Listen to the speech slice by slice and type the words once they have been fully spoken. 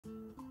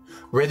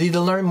Ready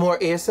to learn more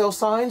ASL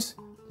signs?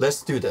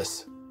 Let's do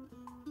this.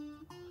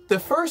 The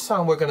first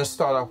sign we're going to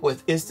start off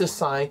with is the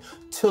sign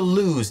to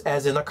lose,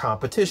 as in a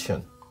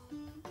competition.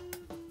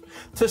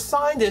 To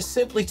sign this,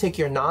 simply take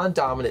your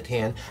non-dominant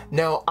hand.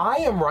 Now, I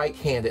am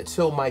right-handed,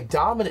 so my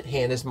dominant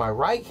hand is my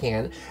right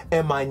hand,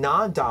 and my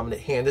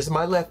non-dominant hand is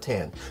my left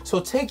hand.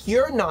 So take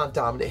your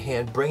non-dominant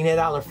hand, bring it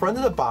out in front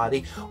of the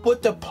body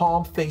with the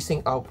palm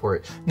facing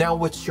upward. Now,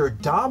 with your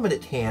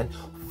dominant hand,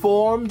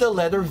 form the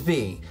letter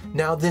V.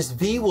 Now, this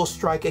V will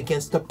strike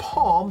against the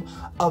palm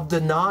of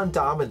the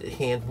non-dominant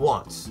hand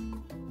once.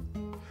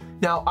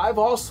 Now, I've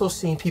also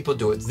seen people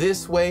do it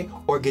this way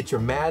or get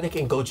dramatic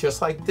and go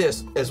just like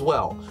this as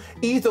well.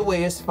 Either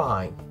way is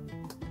fine.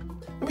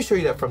 Let me show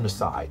you that from the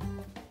side.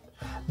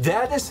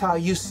 That is how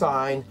you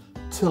sign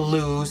to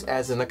lose,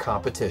 as in a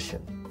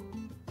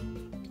competition.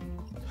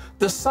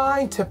 The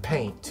sign to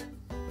paint.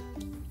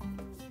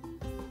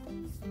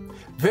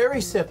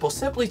 Very simple.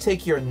 Simply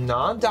take your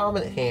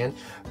non-dominant hand,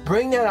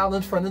 bring that out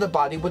in front of the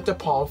body with the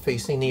palm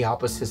facing the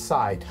opposite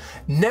side.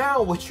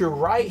 Now with your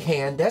right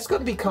hand, that's going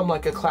to become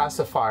like a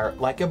classifier,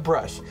 like a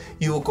brush.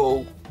 You will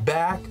go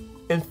back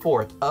and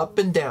forth, up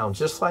and down,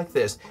 just like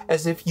this,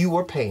 as if you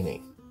were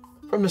painting.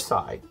 From the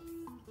side.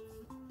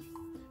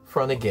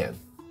 Front again.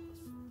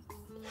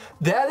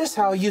 That is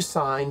how you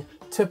sign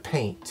to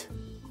paint.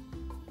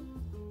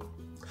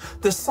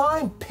 The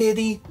sign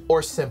pity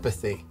or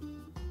sympathy.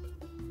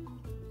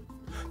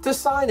 To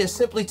sign is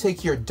simply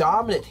take your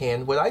dominant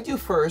hand. What I do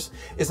first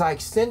is I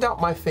extend out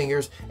my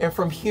fingers, and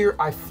from here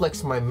I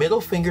flex my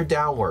middle finger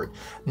downward.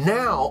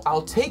 Now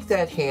I'll take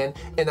that hand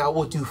and I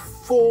will do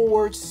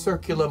forward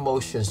circular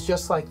motions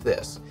just like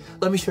this.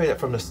 Let me show you that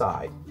from the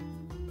side.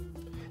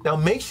 Now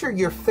make sure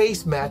your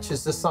face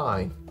matches the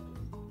sign.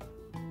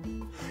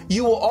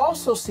 You will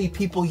also see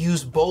people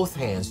use both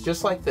hands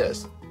just like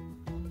this.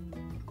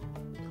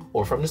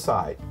 Or from the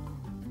side.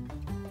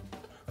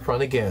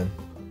 Front again.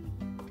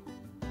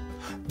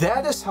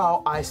 That is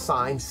how I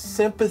sign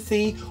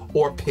sympathy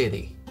or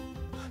pity.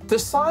 The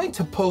sign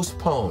to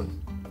postpone.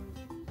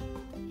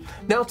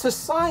 Now to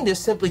sign is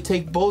simply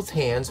take both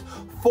hands,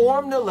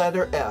 form the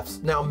letter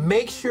F. Now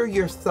make sure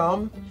your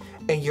thumb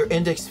and your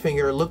index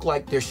finger look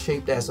like they're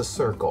shaped as a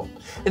circle.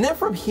 And then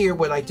from here,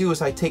 what I do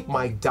is I take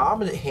my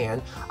dominant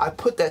hand, I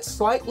put that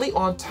slightly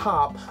on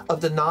top of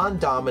the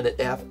non-dominant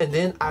F, and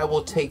then I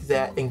will take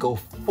that and go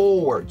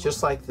forward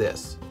just like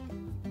this.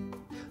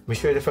 Let me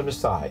show you that from the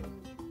side.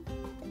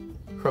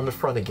 From the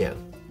front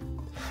again.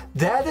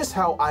 That is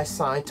how I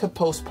sign to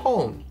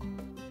postpone.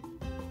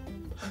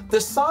 The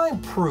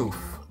sign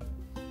proof.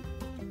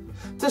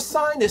 The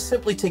sign is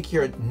simply take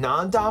your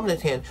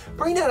non-dominant hand,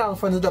 bring that out in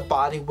front of the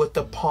body with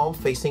the palm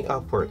facing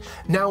upward.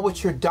 Now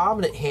with your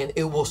dominant hand,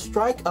 it will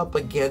strike up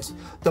against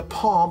the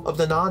palm of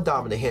the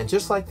non-dominant hand,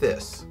 just like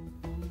this.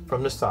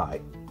 From the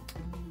side.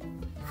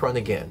 Front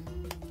again.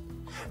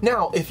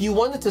 Now, if you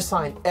wanted to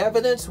sign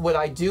evidence, what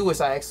I do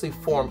is I actually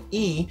form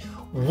E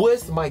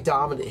with my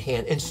dominant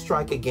hand and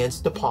strike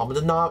against the palm of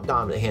the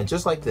non-dominant hand,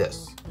 just like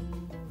this.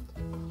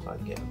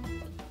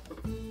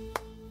 Again.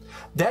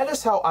 That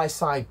is how I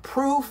sign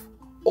proof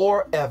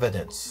or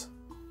evidence.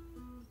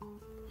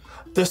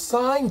 The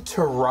sign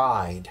to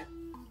ride.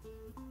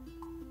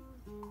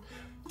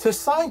 To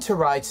sign to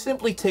ride,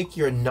 simply take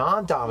your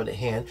non-dominant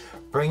hand,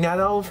 bring that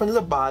out in front of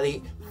the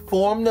body,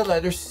 form the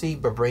letter C,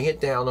 but bring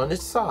it down on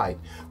its side.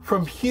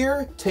 From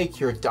here, take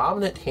your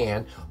dominant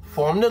hand,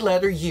 form the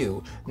letter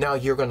U. Now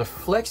you're going to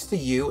flex the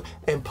U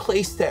and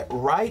place that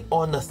right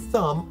on the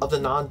thumb of the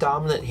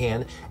non-dominant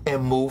hand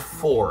and move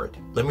forward.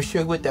 Let me show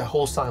you what that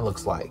whole sign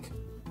looks like.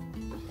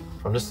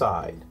 From the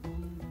side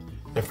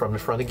and from the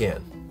front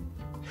again.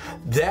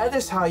 That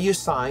is how you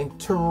sign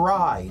to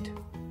ride.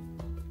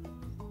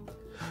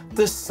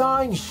 The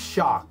sign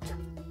shocked.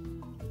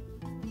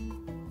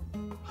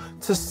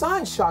 To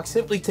sign shock,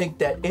 simply take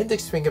that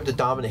index finger of the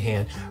dominant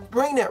hand,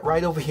 bring that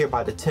right over here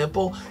by the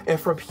temple, and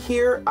from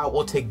here I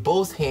will take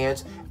both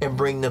hands and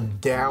bring them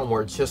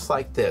downward just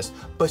like this,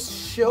 but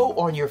show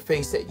on your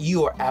face that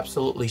you are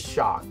absolutely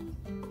shocked.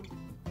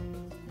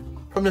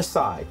 From the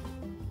side.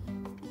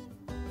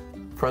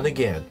 Front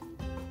again.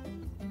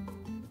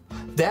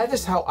 That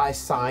is how I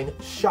sign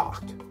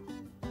shocked.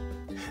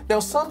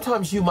 Now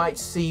sometimes you might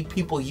see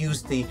people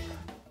use the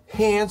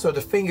hands or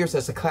the fingers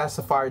as a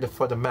classifier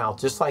for the mouth,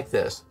 just like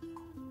this.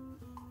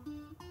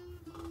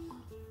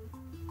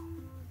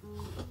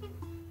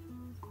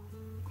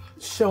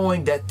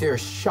 Showing that they're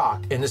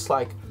shocked, and it's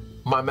like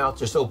my mouth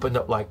just opened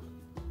up like.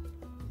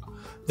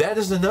 That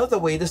is another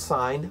way to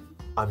sign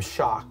I'm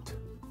shocked.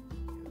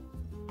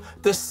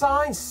 The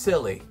sign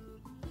silly.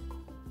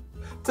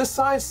 To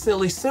sign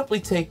silly, simply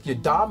take your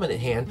dominant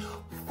hand,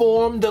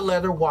 form the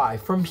letter Y.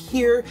 From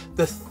here,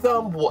 the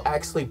thumb will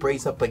actually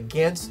brace up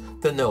against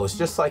the nose,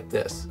 just like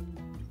this.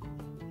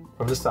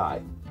 From the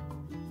side.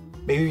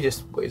 Maybe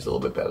just ways a little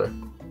bit better.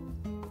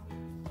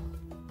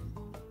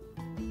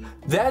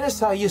 That is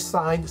how you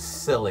sign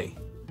silly.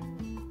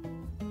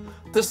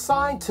 The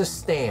sign to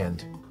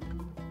stand.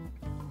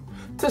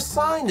 To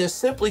sign this,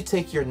 simply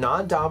take your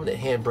non-dominant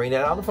hand, bring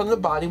that out in front of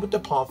the body with the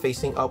palm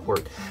facing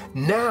upward.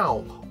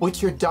 Now,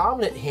 with your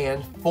dominant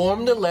hand,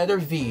 form the letter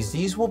V's.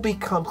 These will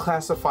become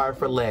classifier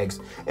for legs,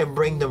 and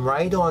bring them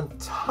right on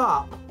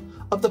top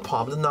of the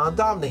palm of the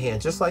non-dominant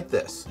hand, just like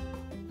this.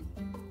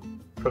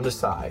 From the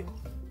side.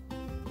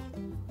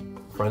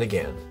 Front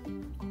again.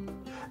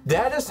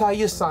 That is how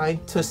you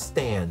sign to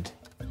stand.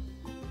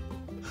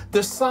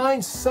 The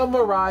signs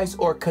summarize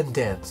or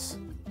condense.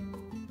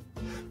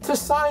 To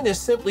sign is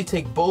simply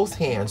take both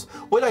hands.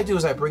 What I do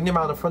is I bring them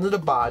out in front of the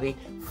body,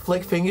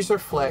 flick, fingers are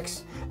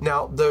flexed.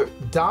 Now the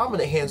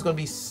dominant hand is going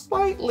to be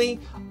slightly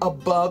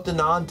above the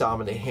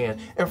non-dominant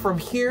hand. And from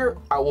here,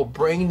 I will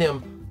bring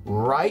them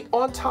right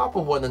on top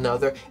of one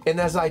another. And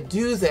as I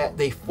do that,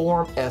 they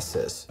form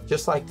S's,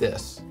 just like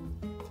this.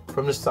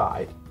 From the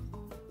side.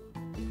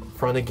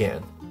 Front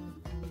again.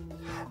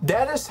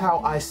 That is how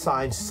I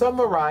sign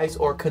summarize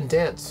or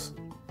condense.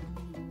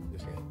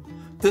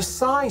 The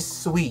sign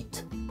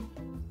suite.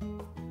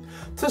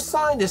 To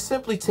sign is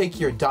simply take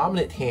your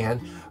dominant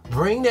hand,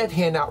 bring that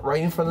hand out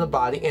right in front of the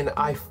body, and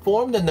I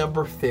form the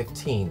number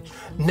 15.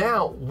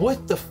 Now,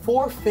 with the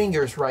 4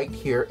 fingers right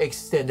here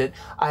extended,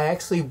 I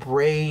actually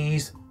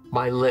raise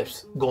my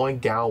lips going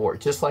downward,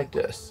 just like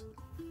this.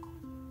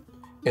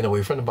 And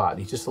away from the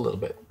body, just a little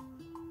bit.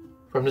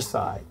 From the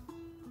side.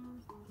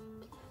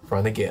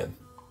 Front again.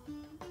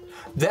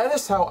 That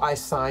is how I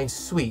sign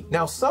suite.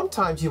 Now,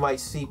 sometimes you might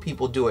see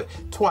people do it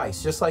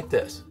twice, just like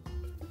this.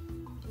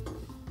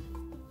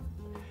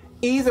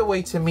 Either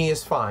way to me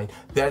is fine.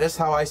 That is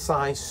how I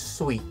sign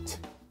suite.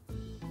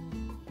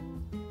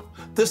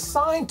 The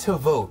sign to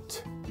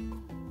vote.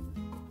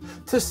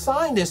 To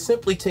sign is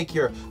simply take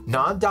your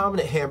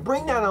non-dominant hand,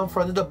 bring that on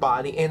front of the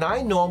body, and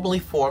I normally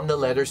form the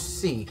letter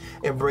C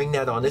and bring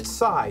that on its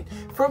side.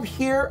 From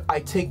here,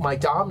 I take my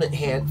dominant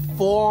hand,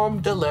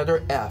 form the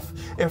letter F,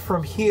 and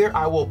from here,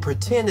 I will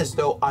pretend as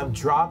though I'm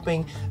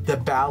dropping the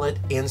ballot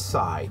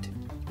inside.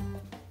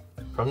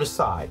 From the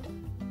side.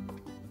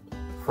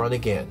 Front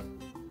again.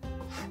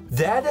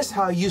 That is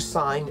how you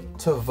sign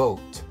to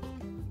vote.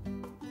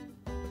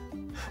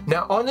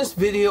 Now on this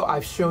video,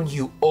 I've shown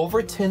you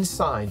over 10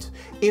 signs.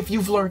 If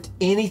you've learned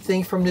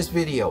anything from this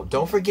video,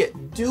 don't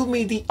forget, do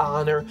me the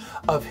honor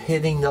of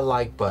hitting the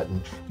like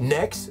button.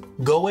 Next,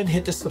 go and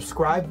hit the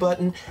subscribe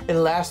button.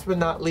 And last but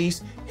not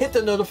least, hit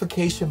the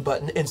notification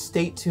button and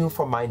stay tuned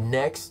for my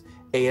next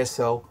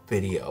ASL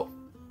video.